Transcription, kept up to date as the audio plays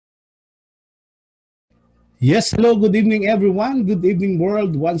Yes, hello, good evening, everyone. Good evening,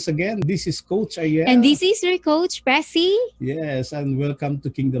 world. Once again, this is Coach And Ayel. this is your coach, Pressy. Yes, and welcome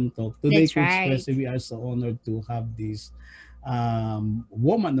to Kingdom Talk. Today, That's Coach right. Presley, we are so honored to have this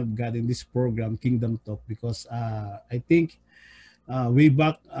woman of God in this program, Kingdom Talk, because I think way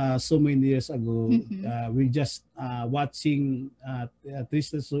back so many years ago, Mm-hmm. we just watching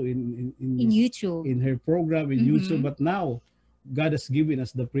Trista Sue In YouTube. in her program in YouTube, Mm-hmm. but now God has given us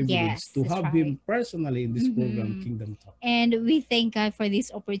the privilege Yes, to that's have right. him personally in this program, Mm-hmm. Kingdom Talk. And we thank God for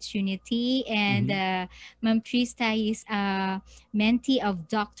this opportunity. And Mhm. Ma'am Trista is a mentee of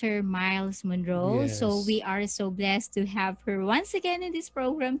Dr. Miles Monroe. So Yes. we are so blessed to have her once again in this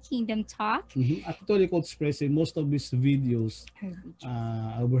program, Kingdom Talk. Actually, Coach Presi, most of his videos, Her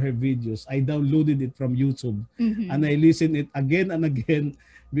video. over her videos, I downloaded it from YouTube and Mm-hmm. I listen it again and again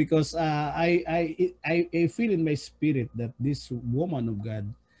because I feel in my spirit that this woman of God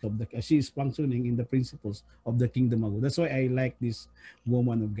she is functioning in the principles of the kingdom of God. That's why I like this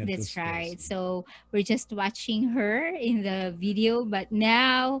woman of God, That's Coach right. Presi. So we're just watching her in the video, but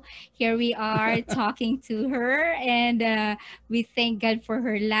now here we are talking to her, and we thank God for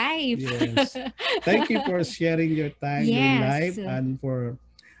her life. Yes. Thank you for sharing your time, your life, Yes. and for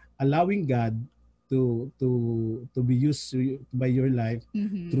allowing God to be used by your life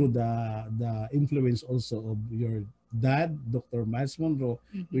Mm-hmm. through the influence also of your dad, Dr. Miles Monroe,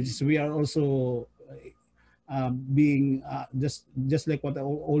 which Mm-hmm. is we are also being just like what I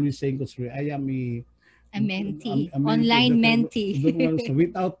always saying, Coach Ray, I am A mentee, a mentee of online Dr. Miles mentee.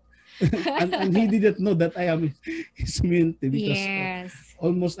 without and he didn't know that I am his mentee because Yes.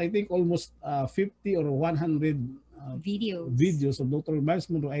 almost I think almost 50 or 100 Videos. videos of Dr. Miles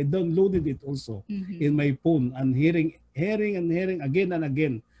Monroe. I downloaded it also in Mm-hmm. my phone and hearing again and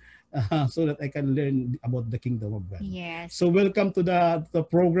again so that I can learn about the kingdom of God. Yes. So welcome to the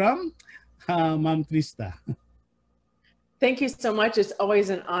program, Ma'am Trista. Thank you so much. It's always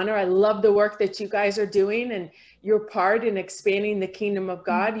an honor. I love the work that you guys are doing and your part in expanding the kingdom of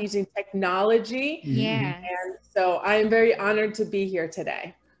God Mhm. using technology. Mhm. Yes. And so I am very honored to be here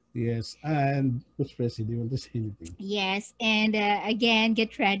today. Yes, and Coach President, do you want to say anything? Yes, and again,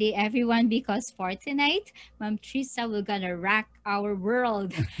 get ready, everyone, because for tonight, Ma'am Trista will gonna rock our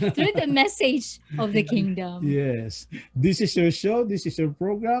world through the message of the kingdom. Yes, this is your show. This is your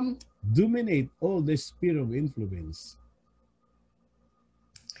program. Dominate all the sphere of influence.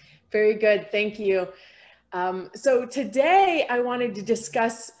 Very good. Thank you. So today I wanted to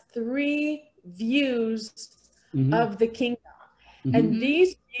discuss three views Mm-hmm. of the kingdom. Mm-hmm. And Mm-hmm.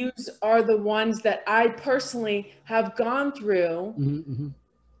 these views are the ones that I personally have gone through Mm-hmm.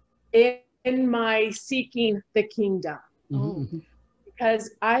 in my seeking the kingdom. Oh. Mm-hmm.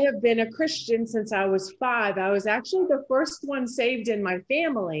 Because I have been a Christian since I was 5. I was actually the first one saved in my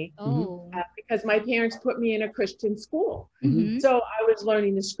family Mm-hmm. Oh. because my parents put me in a Christian school. Mm-hmm. Mm-hmm. So I was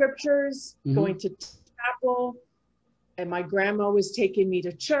learning the scriptures, Mm-hmm. going to chapel, and my grandma was taking me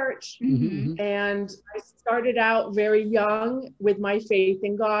to church. Mm-hmm. Mm-hmm. And I started out very young with my faith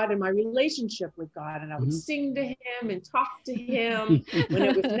in God and my relationship with God. And I would sing to him and talk to him when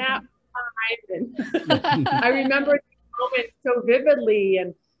it was nap time. And I remember moment so vividly,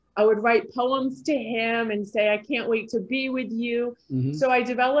 and I would write poems to him and say, I can't wait to be with you. Mm-hmm. So I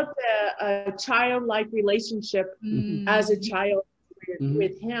developed a childlike relationship as a Mm. child Mm-hmm.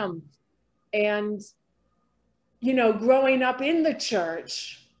 with him. And, you know, growing up in the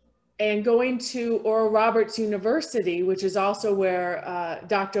church and going to Oral Roberts University, which is also where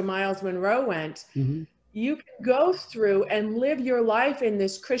Dr. Miles Monroe went, Mm-hmm. you can go through and live your life in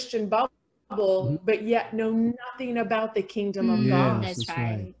this Christian bubble, Mm-hmm. but yet know nothing about the kingdom of God. Mm, Yes, that's that's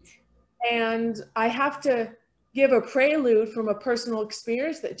right. right. And I have to give a prelude from a personal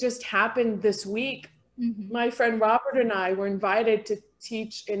experience that just happened this week. Mm-hmm. My friend Robert and I were invited to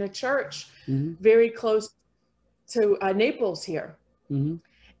teach in a church Mm-hmm. very close to Naples here. Mm-hmm.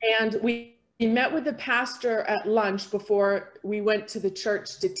 And we met with the pastor at lunch before we went to the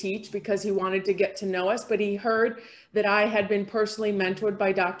church to teach because he wanted to get to know us. But he heard that I had been personally mentored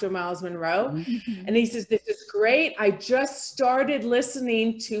by Dr. Miles Monroe. Mm-hmm. And he says, This is great. I just started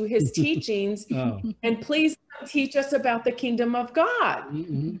listening to his teachings, Oh. and please teach us about the kingdom of God.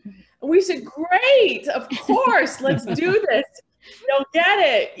 Mm-hmm. And we said, Great, of course, let's do this. You'll get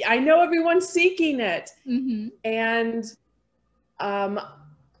it. I know everyone's seeking it. Mm-hmm. And um,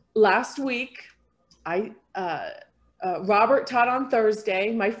 last week, I Robert taught on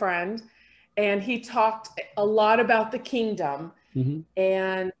Thursday, my friend, and he talked a lot about the kingdom. Mm-hmm.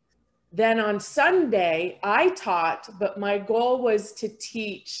 And then on Sunday, I taught, but my goal was to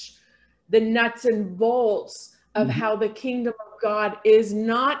teach the nuts and bolts of Mm-hmm. how the kingdom of God is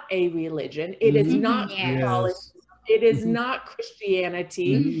not a religion. It is not Yes. Catholicism. It is Mhm. not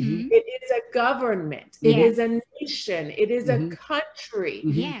Christianity. Mhm. It is a government. It Yes. is a nation. It is a Mhm. country.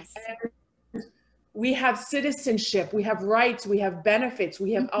 Mhm. Yes. We have citizenship. We have rights. We have benefits.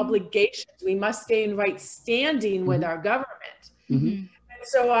 We have obligations. We must stay in right standing with our government. Mhm.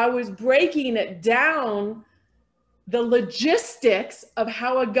 So I was breaking it down, the logistics of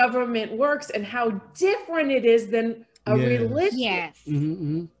how a government works and how different it is than a religion. Yes.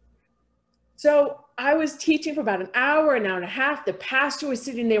 Mhm. So I was teaching for about an hour and a half. The pastor was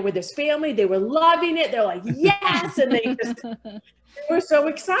sitting there with his family. They were loving it. They're like, yes. And they were so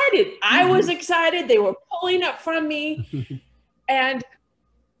excited. I was excited. They were pulling up from me. And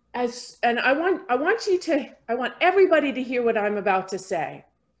I want everybody to hear what I'm about to say.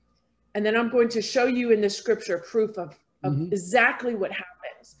 And then I'm going to show you in the scripture proof of exactly what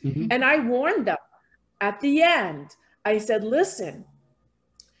happens. Mhm. And I warned them at the end. I said, listen,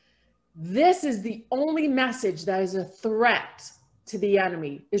 this is the only message that is a threat to the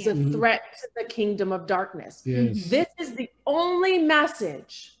enemy, is a threat to the kingdom of darkness. Yes. This is the only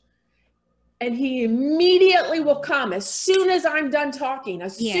message. And he immediately will come as soon as I'm done talking,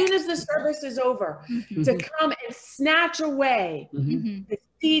 as soon as the service is over, to come and snatch away the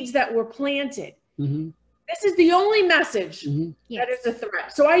seeds that were planted. Mhm. This is the only message that is a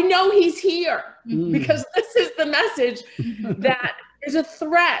threat. So I know he's here because this is the message that is a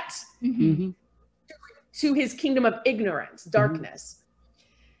threat Mhm. to his kingdom of ignorance, darkness.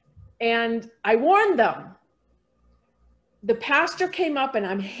 And I warned them. The pastor came up and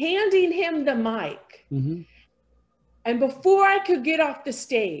I'm handing him the mic. Mhm. And before I could get off the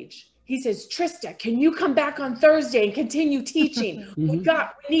stage, he says, Trista, can you come back on Thursday and continue teaching? We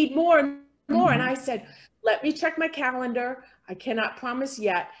need more and more. And I said, let me check my calendar. I cannot promise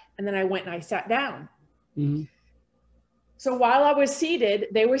yet. And then I went and I sat down. Mhm. So while I was seated,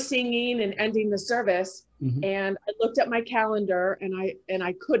 they were singing and ending the service. And I looked at my calendar and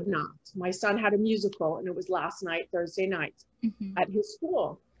I could not. My son had a musical and it was last night, Thursday night, at his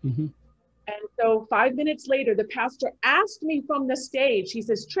school. And so 5 minutes later, the pastor asked me from the stage, he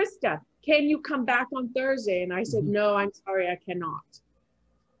says, Trista, can you come back on Thursday? And I said, no, I'm sorry, I cannot.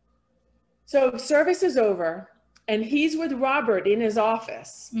 So service is over and he's with Robert in his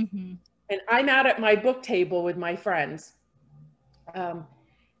office. And I'm out at my book table with my friends.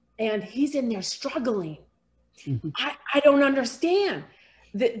 And he's in there struggling. I don't understand.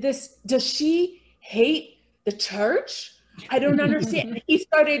 Does she hate the church? I don't understand. He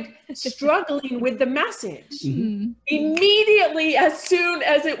started struggling with the message immediately as soon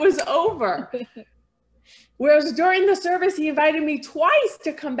as it was over. Whereas during the service, he invited me twice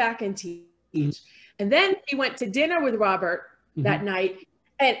to come back and teach. And then he went to dinner with Robert that night.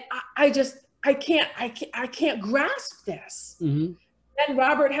 And I can't grasp this. Then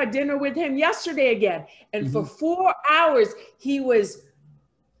Robert had dinner with him yesterday again. And for 4 hours, he was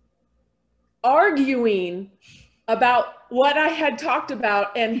arguing about what I had talked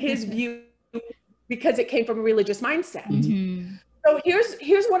about and his view because it came from a religious mindset. So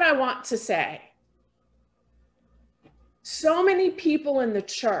here's what I want to say. So many people in the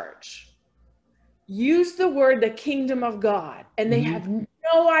church use the word the kingdom of God and they have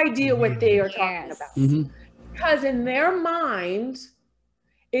no idea what they are talking about. Because in their mind,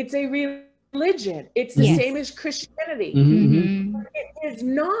 it's a religion. It's the same as Christianity. It is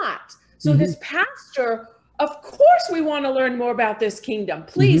not. So this pastor, of course we want to learn more about this kingdom.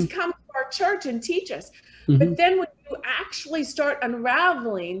 Please come to our church and teach us. But then when you actually start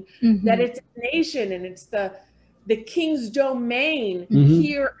unraveling that it's a nation and it's the king's domain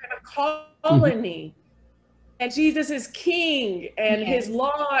here in a colony, and Jesus is king and his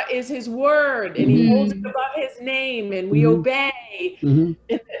law is his word and he holds it above his name and we obey in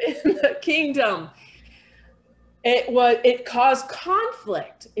the kingdom. It caused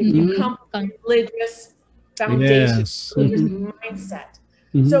conflict if you come from a religious foundation, religious mindset.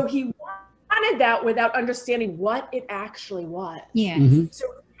 So he wanted that without understanding what it actually was. So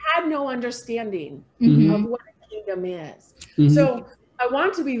he had no understanding of what a kingdom is. So I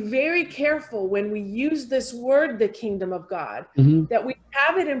want to be very careful when we use this word, the kingdom of God, that we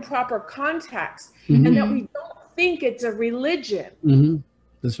have it in proper context and that we don't think it's a religion.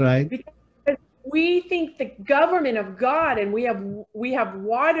 That's right. Because we think the government of God and we have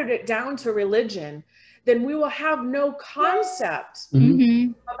watered it down to religion, then we will have no concept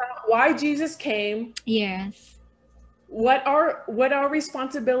about why Jesus came. What our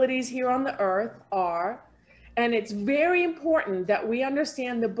responsibilities here on the earth are. And it's very important that we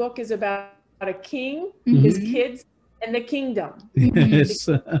understand the book is about a king, his kids, and the kingdom. Yes.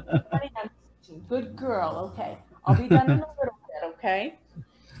 Good girl. Okay. I'll be done in a little bit. okay?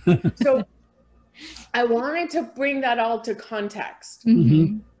 So I wanted to bring that all to context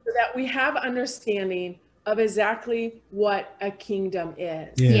Mm-hmm. so that we have understanding of exactly what a kingdom is.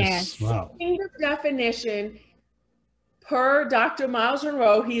 Yes. Yes. Wow. Kingdom definition, per Dr. Miles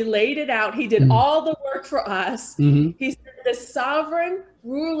Monroe, he laid it out. He did Mhm. all the work for us. Mhm. He said the sovereign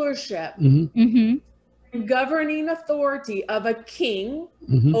rulership Mhm. Mm-hmm. and governing authority of a king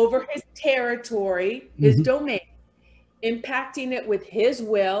Mhm. over his territory, his Mhm. domain, impacting it with his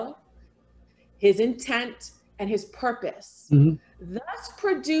will, his intent, and his purpose, Mhm. thus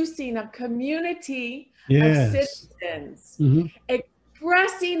producing a community of Yes. citizens, Mhm.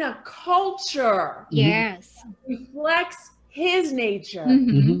 expressing a culture Mhm. Yes. that reflects his nature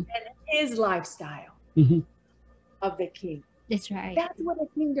Mm-hmm. Mhm. and his lifestyle Mhm. of the king. That's right. That's what a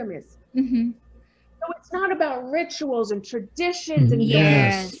kingdom is. Mm-hmm. So it's not about rituals and traditions Mhm. and Yes,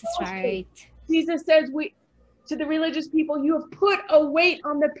 Yes. that's right. Jesus says we to the religious people, you have put a weight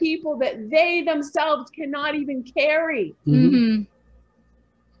on the people that they themselves cannot even carry. Mhm. Mm-hmm.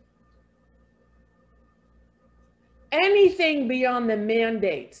 Anything beyond the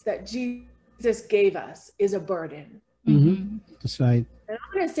mandates that Jesus gave us is a burden. Mhm. Mm-hmm. That's right. And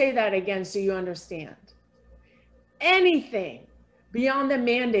I'm going to say that again so you understand. Anything beyond the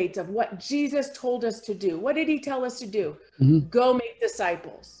mandates of what Jesus told us to do. What did he tell us to do? Mhm. Go make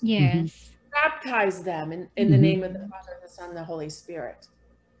disciples. Yes. Baptize them in the Mhm. name of the Father, the Son, and the Holy Spirit.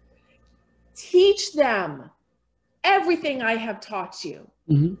 Teach them everything I have taught you.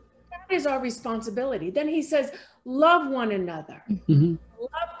 Mhm. That is our responsibility. Then he says, love one another, Mhm.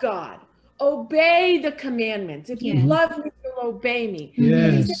 love God, obey the commandments. If you Yes. love me, you'll obey me. Mhm.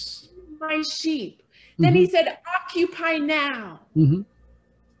 Then he said, Yes. "Feed my sheep." Then he said, occupy now. Mhm.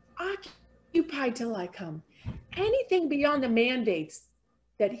 Occupy till I come. Anything beyond the mandates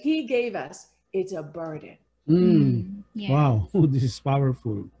that he gave us, it's a burden. Mm. Mm. Yeah. Wow. This is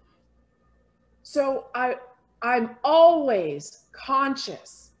powerful. So I'm always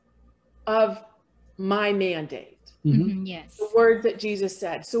conscious of my mandate, Mhm. Mm-hmm. Yes. the words that Jesus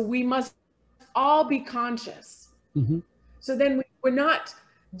said. So we must all be conscious. Mhm. So then we're not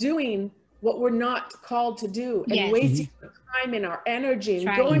doing what we're not called to do and Yes. wasting our time and our energy That's and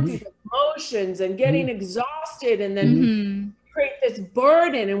right. going through the motions and getting exhausted and then Mm-hmm. create this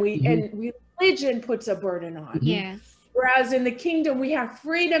burden and Mhm. religion puts a burden on. Yes. Whereas in the kingdom we have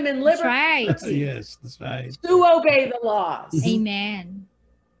freedom and That's liberty right. Yes. That's right. to obey the laws. Mhm. Amen.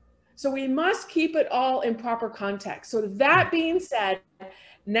 So we must keep it all in proper context. So that being said,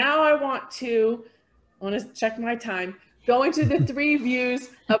 now I want to check my time, go into the three views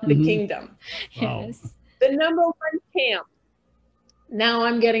of the Mhm. kingdom. Wow. Yes. The number one camp. Now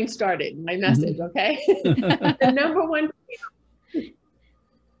I'm getting started, my message, okay? The number one camp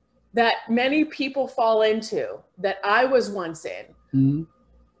that many people fall into, that I was once in, Mhm.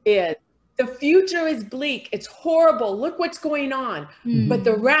 is the future is bleak. It's horrible. Look what's going on. But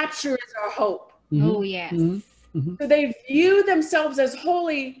the Mm. rapture is our hope. Mhm. Oh, yes. Mhm. Mhm. So they view themselves as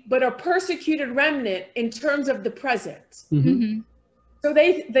holy, but a persecuted remnant in terms of the present. Mhm. Mm-hmm. So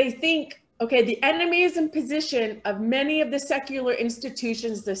they think, okay, the enemy is in position of many of the secular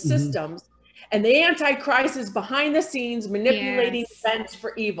institutions, the systems, and the Antichrist is behind the scenes manipulating Yes. events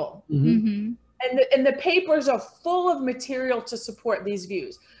for evil. Mhm. Mm-hmm. And the papers are full of material to support these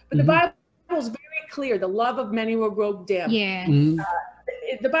views. But the Mhm. Bible is very clear. The love of many will grow dim. Yes. Mhm.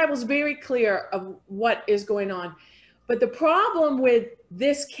 The Bible's very clear of what is going on. But the problem with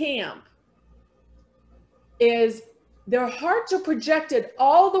this camp is their hearts are projected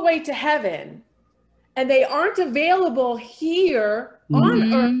all the way to heaven and they aren't available here on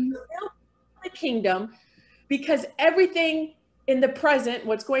earth, Mm-hmm. the kingdom, because everything in the present,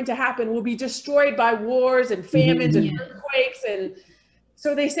 what's going to happen, will be destroyed by wars and famines and Yeah. earthquakes. And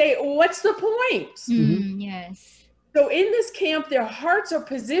so they say, what's the point? Mm, yes. So in this camp, their hearts are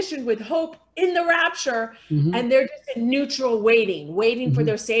positioned with hope in the rapture, Mhm. and they're just in neutral waiting for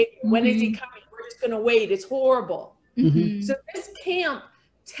their Savior. When is he coming? We're just going to wait. It's horrible. Mm-hmm. So this camp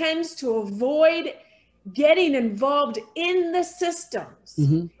tends to avoid getting involved in the systems,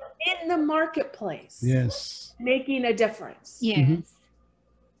 Mhm. in the marketplace, Yes. making a difference. Yes.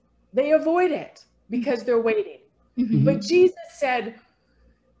 They avoid it because they're waiting. Mm-hmm. But Jesus said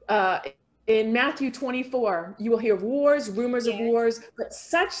in Matthew 24, you will hear of wars, rumors of Yes. wars, but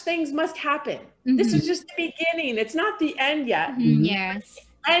such things must happen. Mm-hmm. This is just the beginning. It's not the end yet. Mm-hmm. Yes.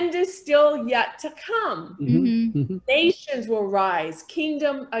 End is still yet to come. Mm-hmm. Mhm. Nations will rise,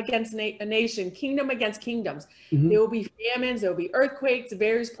 kingdom against a nation, kingdom against kingdoms. There will be famines, there will be earthquakes,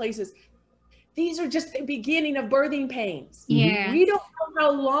 various places. These are just the beginning of birthing pains. Yes. We don't know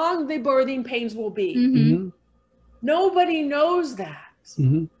how long the birthing pains will be. Mm-hmm. Mhm. Nobody knows that.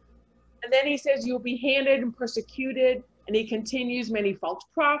 Mhm. And then he says, you'll be handed and persecuted. And he continues, many false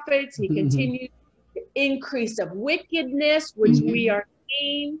prophets. He Mhm. continues the increase of wickedness, which we Mhm. are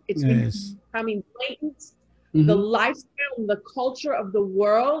seeing. It's Yes. becoming blatant. The Mhm. lifestyle and the culture of the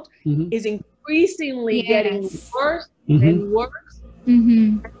world Mhm. is increasingly getting Yes. worse Mhm. and worse.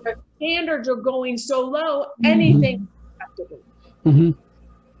 Mm-hmm. The standards are going so low, Mm-hmm. anything is acceptable. Mhm.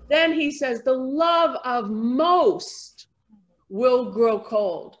 Then he says, the love of most will grow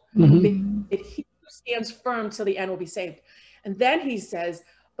cold, Mhm. but he who stands firm till the end will be saved. And then he says,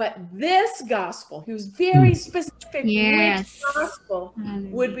 but this gospel, he was very specific which Yes. gospel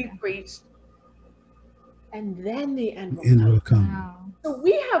would be Hallelujah. preached, and then the end will And come. will come. Wow. So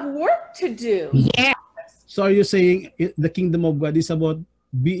we have work to do. Yeah. So are you saying the kingdom of God is about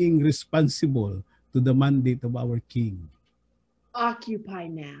being responsible to the mandate of our King? Occupy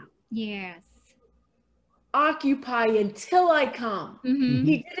now. Yes. Occupy until I come. Mm-hmm.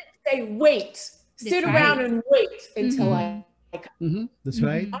 He didn't say wait, sit That's around right. and wait until Mhm. I come. Mhm. That's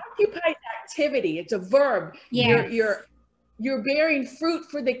right. Mhm. Occupy is activity. It's a verb. Yes. You're bearing fruit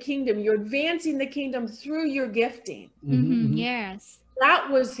for the kingdom. You're advancing the kingdom through your gifting. Mhm. Mm-hmm. Mhm. Yes. That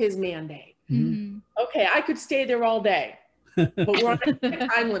was his mandate. Mhm. Mm-hmm. Okay, I could stay there all day, but we're on a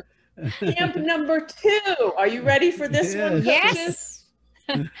time limit. Camp number 2. Are you ready for this one, Yes.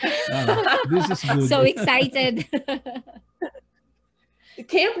 coaches? Wow, this is good. So excited.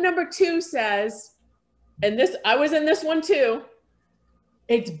 Camp number 2 says, and this I was in this one too.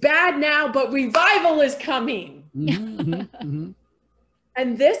 It's bad now, but revival is coming. Mhm. Mhm. Mhm.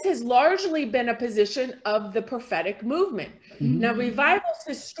 And this has largely been a position of the prophetic movement. Now, revivals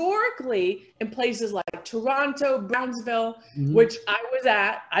historically in places like Toronto, Brownsville, Mhm. which I was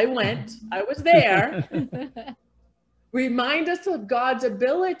at, I was there, remind us of God's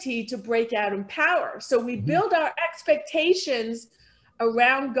ability to break out in power. So we build our expectations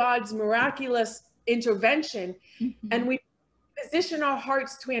around God's miraculous intervention, and we position our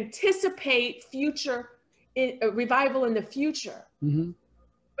hearts to anticipate revival in the future. Mhm.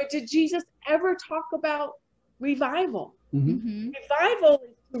 But did Jesus ever talk about revival? Mhm. Mhm. Revival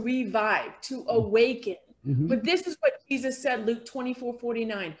is to revive, to awaken. Mhm. But this is what Jesus said, Luke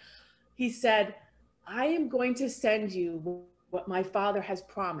 24:49. He said, I am going to send you what my Father has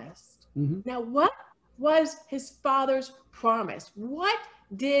promised. Mhm. Now, what was his Father's promise? What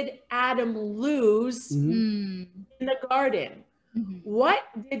did Adam lose Mhm. Mm. in the garden? Mhm. What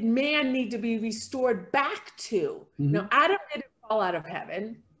did man need to be restored back to? Now, Adam didn't fall out of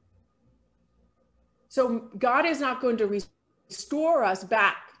heaven. So God is not going to restore us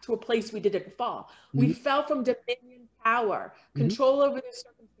back to a place we didn't fall. We fell from dominion, power, control over the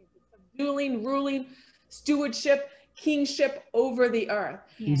circumstances, subduing, ruling, stewardship, kingship over the earth.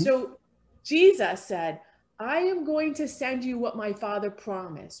 Yes. So Jesus said, I am going to send you what my Father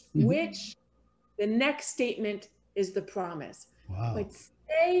promised, which the next statement is the promise. Wow. But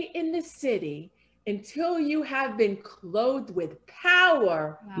stay in the city until you have been clothed with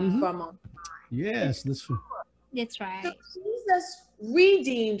power Wow. from on. Yes, that's true. That's So right. Jesus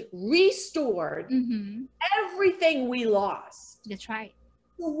redeemed, restored Mm-hmm. everything we lost. That's right.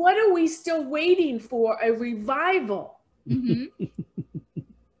 So what are we still waiting for? A revival. Mm-hmm.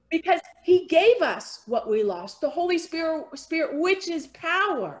 Because he gave us what we lost, the Holy Spirit, which is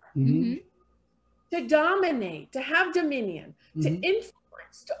power Mm-hmm. to dominate, to have dominion, to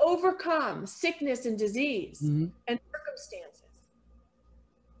influence, to overcome sickness and disease and circumstances.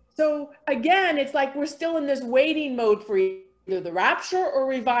 So again, it's like we're still in this waiting mode for either the rapture or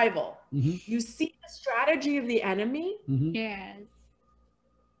revival. You see the strategy of the enemy? Yes.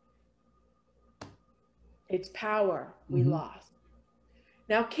 It's power we lost.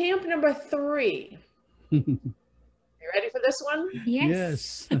 Now, camp number 3. You ready for this one?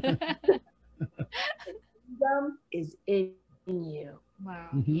 Yes. Yes. Kingdom is in you. Wow.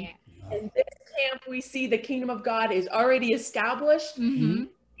 Mhm. Yeah. In this camp, we see the kingdom of God is already established. Mm-hmm.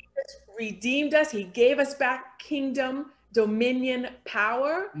 Jesus redeemed us. He gave us back kingdom, dominion,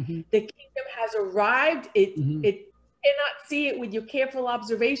 power. The kingdom has arrived. It cannot see it with your careful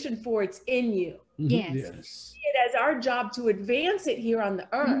observation, for it's in you. Yes. Yes. It as our job to advance it here on the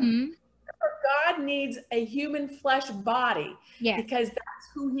earth. Mm-hmm. God needs a human flesh body Yes. because that's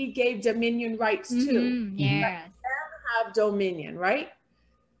who he gave dominion rights to. Mm-hmm. Yes. Have dominion, right?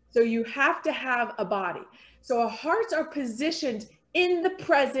 So you have to have a body. So our hearts are positioned in the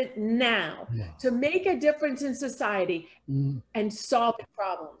present now to make a difference in society and solve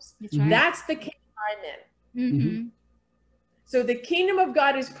problems. That's right. That's the kingdom I'm in. Mm-hmm. So the kingdom of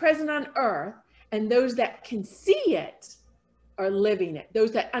God is present on earth, and those that can see it are living it.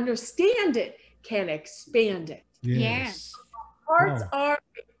 Those that understand it can expand it. Yes. Hearts Wow. are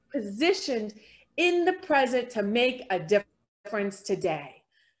positioned in the present to make a difference today.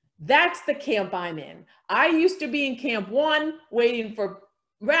 That's the camp I'm in. I used to be in camp 1, waiting for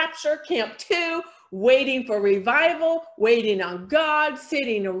rapture, camp 2, waiting for revival, waiting on God,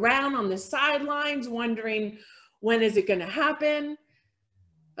 sitting around on the sidelines, wondering when is it going to happen.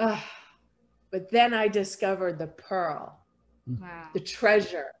 Ugh. But then I discovered the pearl, Wow. the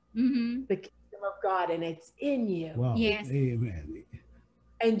treasure, Mm-hmm. the kingdom of God, and it's in you. Wow. Yes. Amen.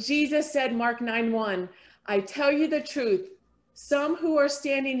 And Jesus said, Mark 9:1, I tell you the truth. Some who are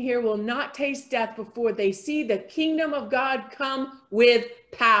standing here will not taste death before they see the kingdom of God come with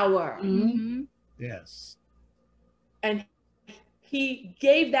power. Mm-hmm. Yes. And he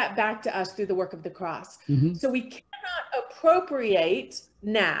gave that back to us through the work of the cross. Mm-hmm. So we cannot appropriate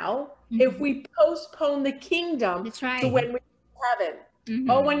now if we postpone the kingdom That's to right. when we get to heaven. Mm-hmm.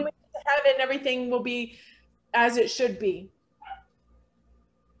 Oh, when we get to heaven, everything will be as it should be.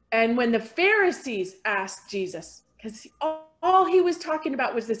 And when the Pharisees asked Jesus, because all he was talking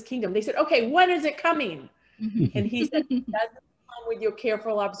about was this kingdom, they said, okay, when is it coming? Mm-hmm. And he said, it doesn't come with your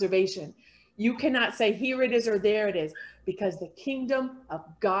careful observation. You cannot say, here it is or there it is, because the kingdom of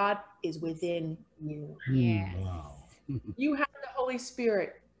God is within you. Yes. Wow. You have the Holy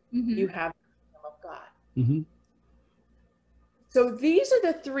Spirit. Mm-hmm. You have the kingdom of God. Mm-hmm. So these are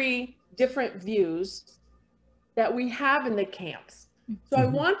the 3 different views that we have in the camps. So I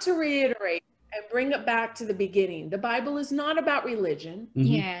want to reiterate and bring it back to the beginning. The Bible is not about religion.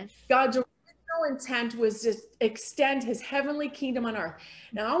 Yes. God's original intent was to extend his heavenly kingdom on earth.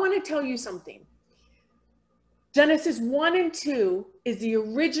 Now I want to tell you something. Genesis 1 and 2 is the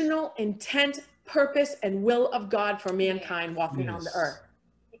original intent, purpose, and will of God for mankind walking on the Yes. earth.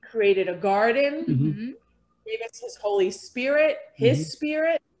 He created a garden, Mm-hmm. gave us his Holy Spirit, his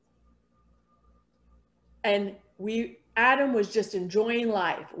spirit, and Adam was just enjoying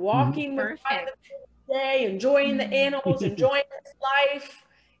life, walking with God Perfect. the day, enjoying the animals, enjoying his life.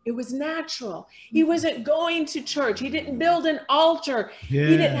 It was natural. He wasn't going to church. He didn't build an altar. He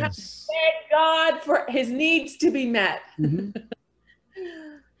didn't have to Yes. beg God for his needs to be met. Mm-hmm.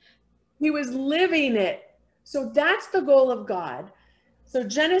 He was living it. So that's the goal of God. So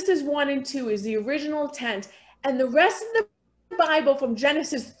Genesis 1 and 2 is the original intent. And the rest of the Bible from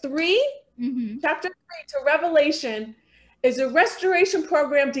Genesis 3, Mm-hmm. chapter 3 to Revelation is a restoration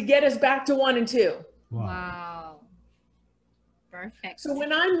program to get us back to 1 and 2. Wow. Wow. Perfect. So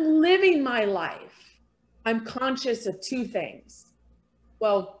when I'm living my life, I'm conscious of 2 things.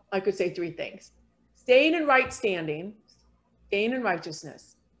 Well, I could say 3 things. Staying in right standing, staying in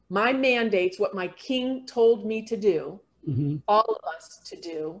righteousness, my mandates, what my king told me to do, Mm-hmm. all of us to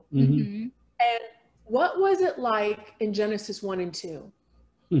do. Mm-hmm. Mm-hmm. And what was it like in Genesis 1 and 2?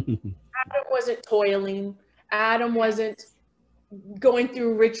 Adam wasn't toiling. Adam wasn't going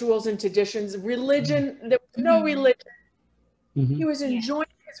through rituals and traditions. Religion, there was no religion. Mm-hmm. He was Yeah. enjoying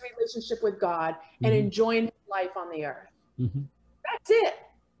his relationship with God and enjoying his life on the earth. Mm-hmm. That's it.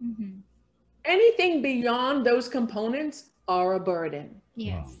 Mm-hmm. Anything beyond those components are a burden.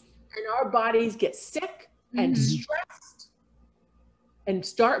 Yes. Wow. And our bodies get sick and Mhm. stressed and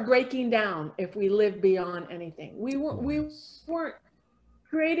start breaking down if we live beyond anything. We weren't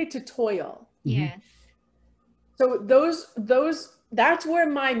created to toil. Yes. So that's where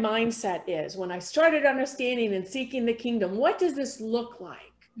my mindset is. When I started understanding and seeking the kingdom, what does this look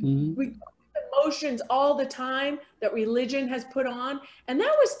like? Mm-hmm. We go through emotions all the time that religion has put on, and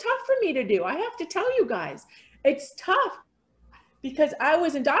that was tough for me to do. I have to tell you guys, it's tough because I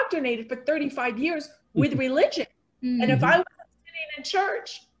was indoctrinated for 35 years with religion. Mm-hmm. And if I wasn't sitting in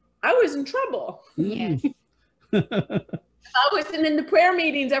church, I was in trouble. Yes. If I wasn't in the prayer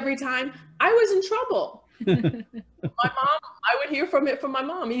meetings every time, I was in trouble. My mom, I would hear from it from my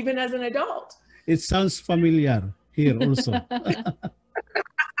mom, even as an adult. It sounds familiar here also. But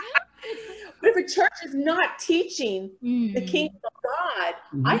if a church is not teaching the Mm. kingdom of God,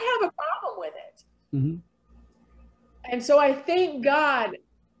 I have a problem with it. Mm-hmm. And so I thank God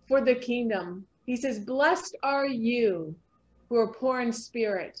for the kingdom. He says, blessed are you who are poor in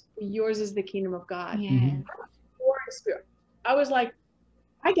spirit. Yours is the kingdom of God. Yes. Poor in spirit. I was like,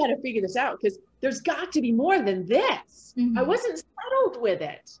 I got to figure this out because there's got to be more than this. Mhm. I wasn't settled with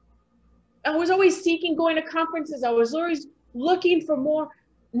it. I was always seeking going to conferences. I was always looking for more,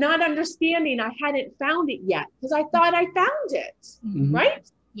 not understanding I hadn't found it yet because I thought I found it, Mhm. right?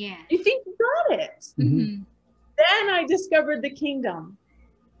 Yeah. You think you got it. Mm-hmm. Then I discovered the kingdom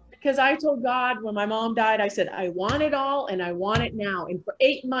because I told God when my mom died, I said, I want it all and I want it now. And for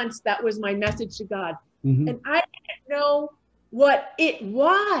 8 months, that was my message to God. Mhm. And I didn't know what it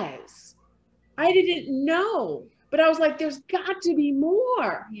was. I didn't know. But I was like, there's got to be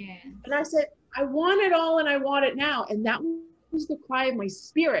more. Yeah. And I said, I want it all and I want it now. And that was the cry of my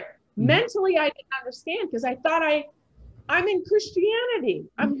spirit. Mentally, I didn't understand because I thought I'm in Christianity.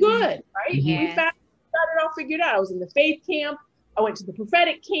 I'm good, right? We Yes. got it all figured out. I was in the faith camp. I went to the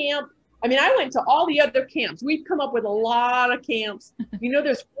prophetic camp. I mean, I went to all the other camps. We've come up with a lot of camps. You know,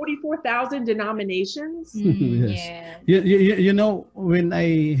 there's 44,000 denominations. Yes. Yeah. You know, when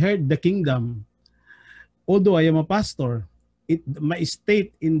I heard the kingdom, although I am a pastor, my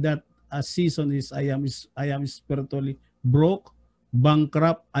state in that season is I am spiritually broke,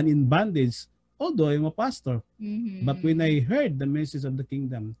 bankrupt, and in bondage. Although I am a pastor, but when I heard the message of the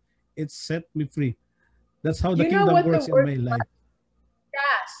kingdom, it set me free. That's how the You know kingdom what the works in word, my life.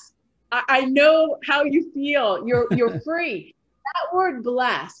 yes, I know how you feel. You're free. That word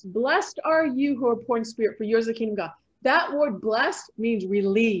blessed. Blessed are you who are poor in spirit, for yours is the kingdom of God. That word blessed means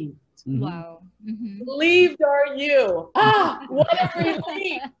relieved. Wow. Relieved are you. Ah, what a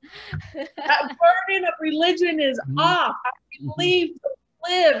relief. That burden of religion is off. I'm relieved to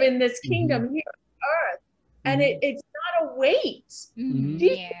live in this kingdom here on earth. And it's not a weight. Jesus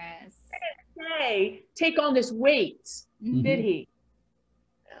Yes. didn't say, take on this weight. Did he?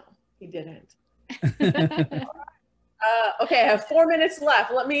 No, he didn't. Okay, I have 4 minutes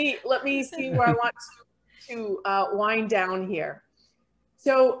left. Let me see where I want to wind down here.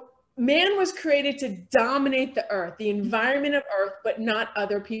 So man was created to dominate the earth, the environment of earth, but not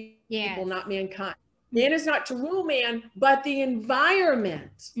other people, not mankind. Man is not to rule man, but the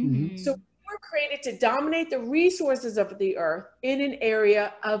environment. So we were created to dominate the resources of the earth in an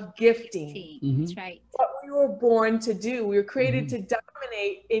area of gifting. That's right. What we were born to do. We were created to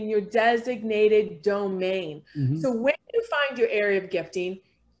dominate in your designated domain. So when you find your area of gifting,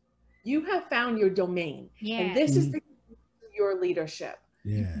 you have found your domain. And this is the key to your leadership.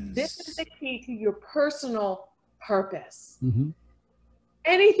 Yes. This is the key to your personal purpose.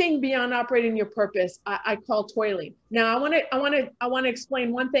 Anything beyond operating your purpose, I call toiling. Now, I want to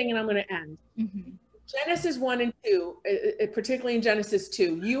explain one thing, and I'm going to end. Genesis 1 and 2, particularly in Genesis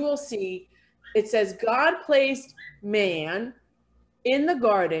 2, you will see it says God placed man in the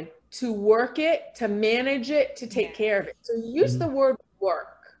garden to work it, to manage it, to take care of it. So you use the word work.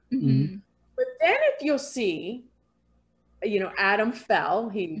 But then if you'll see, you know, Adam fell,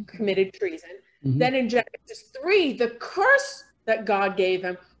 he committed treason. Then in Genesis 3, the curse that God gave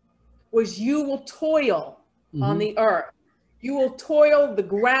him was you will toil on the earth. You will toil the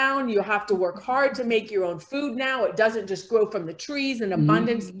ground. You have to work hard to make your own food now. It doesn't just grow from the trees in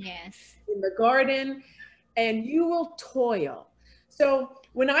abundance in the garden. And you will toil. So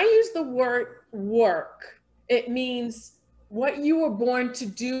when I use the word work, it means what you were born to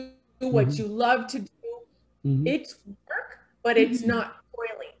do, what you love to do. It's work, but it's not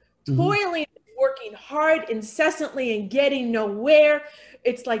toiling. Toiling is working hard incessantly and getting nowhere.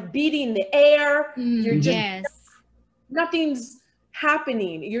 It's like beating the air. You're just nothing's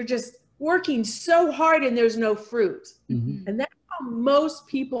happening. You're just working so hard and there's no fruit. And that's how most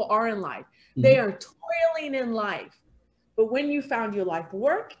people are in life. They are toiling in life. But when you found your life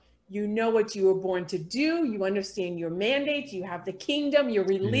work, you know what you were born to do. You understand your mandates. You have the kingdom. You're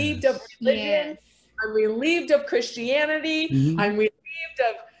relieved of religion. I'm relieved of Christianity. I'm relieved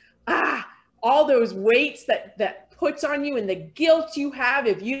of all those weights that puts on you and the guilt you have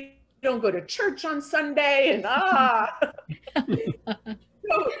if you don't go to church on Sunday and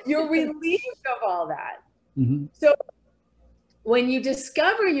so you're relieved of all that. So when you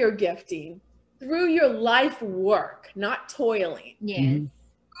discover your gifting through your life work, not toiling,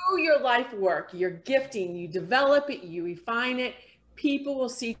 through your life work, your gifting, you develop it, you refine it, people will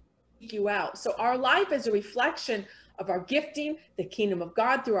seek you out. So our life is a reflection of our gifting, the kingdom of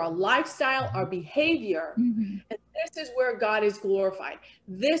God, through our lifestyle, our behavior. And this is where God is glorified.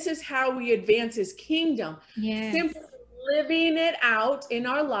 This is how we advance his kingdom. Simply living it out in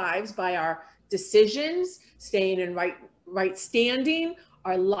our lives by our decisions, staying in right standing,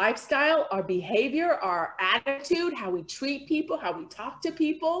 our lifestyle, our behavior, our attitude, how we treat people, how we talk to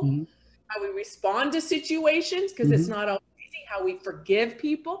people, how we respond to situations, because it's not always easy, how we forgive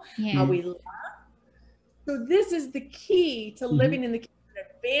people, how we love. So this is the key to living in the kingdom,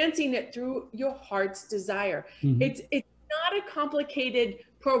 advancing it through your heart's desire. It's not a complicated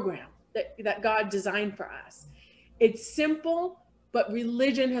program that God designed for us. It's simple, but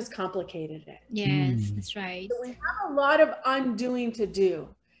religion has complicated it. Yes, that's right. So we have a lot of undoing to do.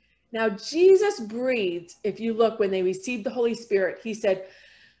 Now, Jesus breathed, if you look, when they received the Holy Spirit, he said,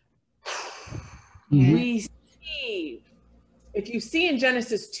 receive. If you see in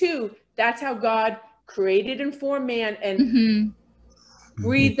Genesis 2, that's how God created and formed man and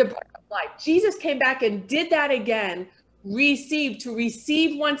breathed the breath of life. Jesus came back and did that again. To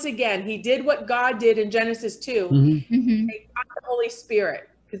receive once again. He did what God did in Genesis 2. Mhm. Mm-hmm. They got the Holy Spirit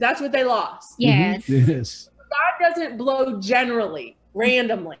because that's what they lost. Mhm. Yes. Yes. God doesn't blow generally,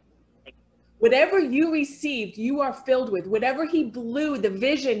 randomly. Whatever you received, you are filled with. Whatever he blew, the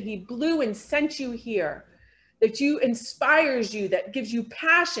vision he blew and sent you here, that you inspires you, that gives you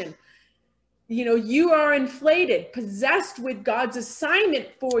passion. You are inflated, possessed with God's assignment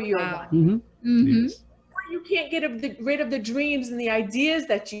for your Wow. life. Mhm. Mm-hmm. Yes. You can't get rid of the dreams and the ideas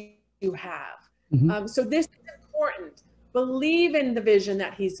that you have. Mhm. So this is important. Believe in the vision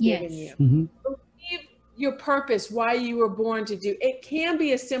that he's given you. Yes. Mhm. Believe your purpose, why you were born to do. It can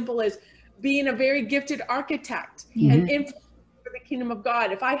be as simple as being a very gifted architect Yeah. and Mhm. influence for the kingdom of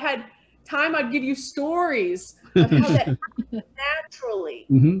God. If I had time, I'd give you stories of how that happened naturally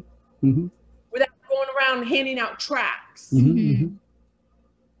Mhm. Mhm. without going around handing out tracts Mhm. Mm-hmm. Mhm.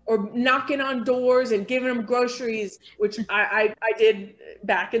 or knocking on doors and giving them groceries, which I did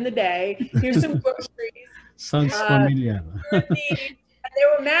back in the day. Here's some groceries. Sounds Uh, familiar. you're in need. And they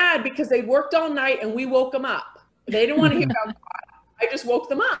were mad because they worked all night and we woke them up. They didn't want to hear about God. I just woke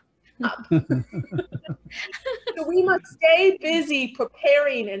them up. So we must stay busy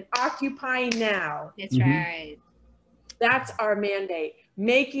preparing and occupying now. That's Mhm. right. That's our mandate.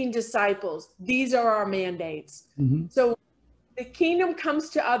 Making disciples. These are our mandates. Mhm. So the kingdom comes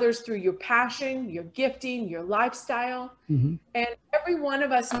to others through your passion, your gifting, your lifestyle. Mhm. And every one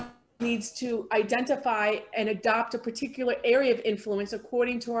of us needs to identify and adopt a particular area of influence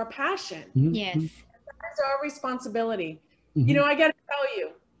according to our passion. Mhm. Yes. That's our responsibility. Mhm. I got to tell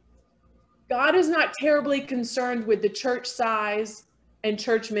you, God is not terribly concerned with the church size and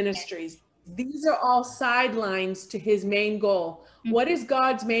church ministries. These are all sidelines to his main goal. What is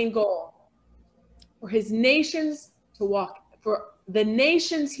God's main goal? For his nations to walk, for the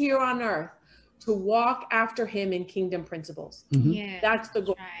nations here on earth to walk after him in kingdom principles. Mhm. Yes. That's the That's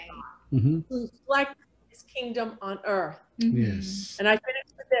goal. right. Mhm. To reflect his kingdom on earth. Mm-hmm. Yes. And I finish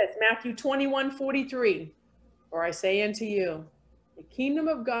with this, Matthew 21:43. For I say unto you, the kingdom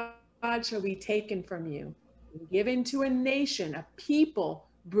of God shall be taken from you and given to a nation, a people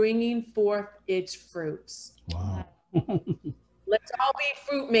bringing forth its fruits. Wow. Let's all be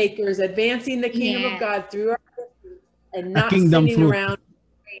fruit makers, advancing the kingdom of Yes. God through our fruit and A not kingdom sitting fruit. around.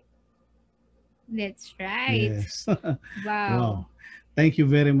 That's right. Yes. Wow. Wow. Thank you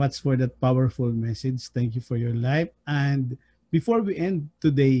very much for that powerful message. Thank you for your life. And before we end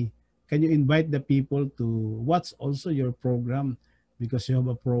today, can you invite the people to watch also your program because you have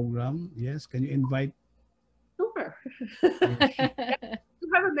a program? Yes. Can you invite? Sure. Yes.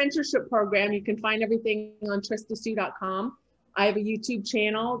 You have a mentorship program. You can find everything on tristasue.com. I have a YouTube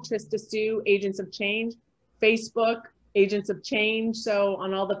channel, Trista Sue, Agents of Change, Facebook, Agents of Change. So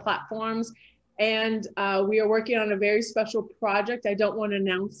on all the platforms. And we are working on a very special project. I don't want to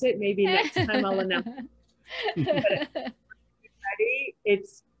announce it. Maybe next time I'll announce it.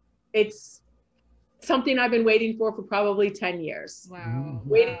 It's something I've been waiting for probably 10 years. Wow.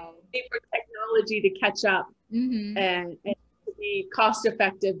 Waiting Wow. for technology to catch up Mm-hmm. and to be cost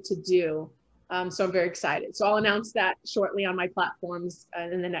effective to do. So I'm very excited. So I'll announce that shortly on my platforms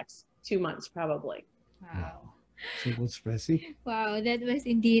in the next 2 months, probably. Wow. Wow. So good, Expressy. Wow, that was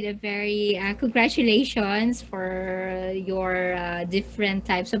indeed a very congratulations for your different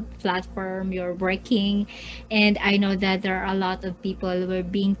types of platform you're working, and I know that there are a lot of people who are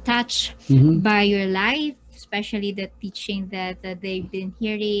being touched Mhm. by your life, especially the teaching that they've been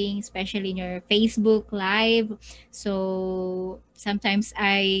hearing, especially in your Facebook live. So sometimes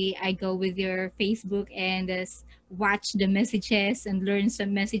I go with your Facebook and watch the messages and learn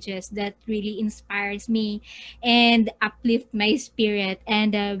some messages that really inspires me and uplift my spirit.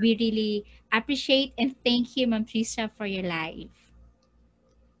 And we really appreciate and thank you, Ma'am Trisa, for your life.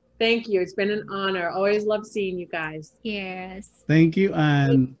 Thank you. It's been an honor. Always love seeing you guys. Yes. Thank you.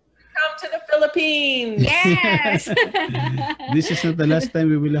 And Come to the Philippines. Yes. this is not the last time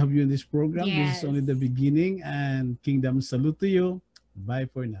we will have you in this program. This is Yes. only the beginning. And Kingdom salute to you. Bye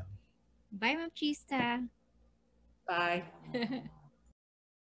for now. Bye, Ma'am Trista. Bye.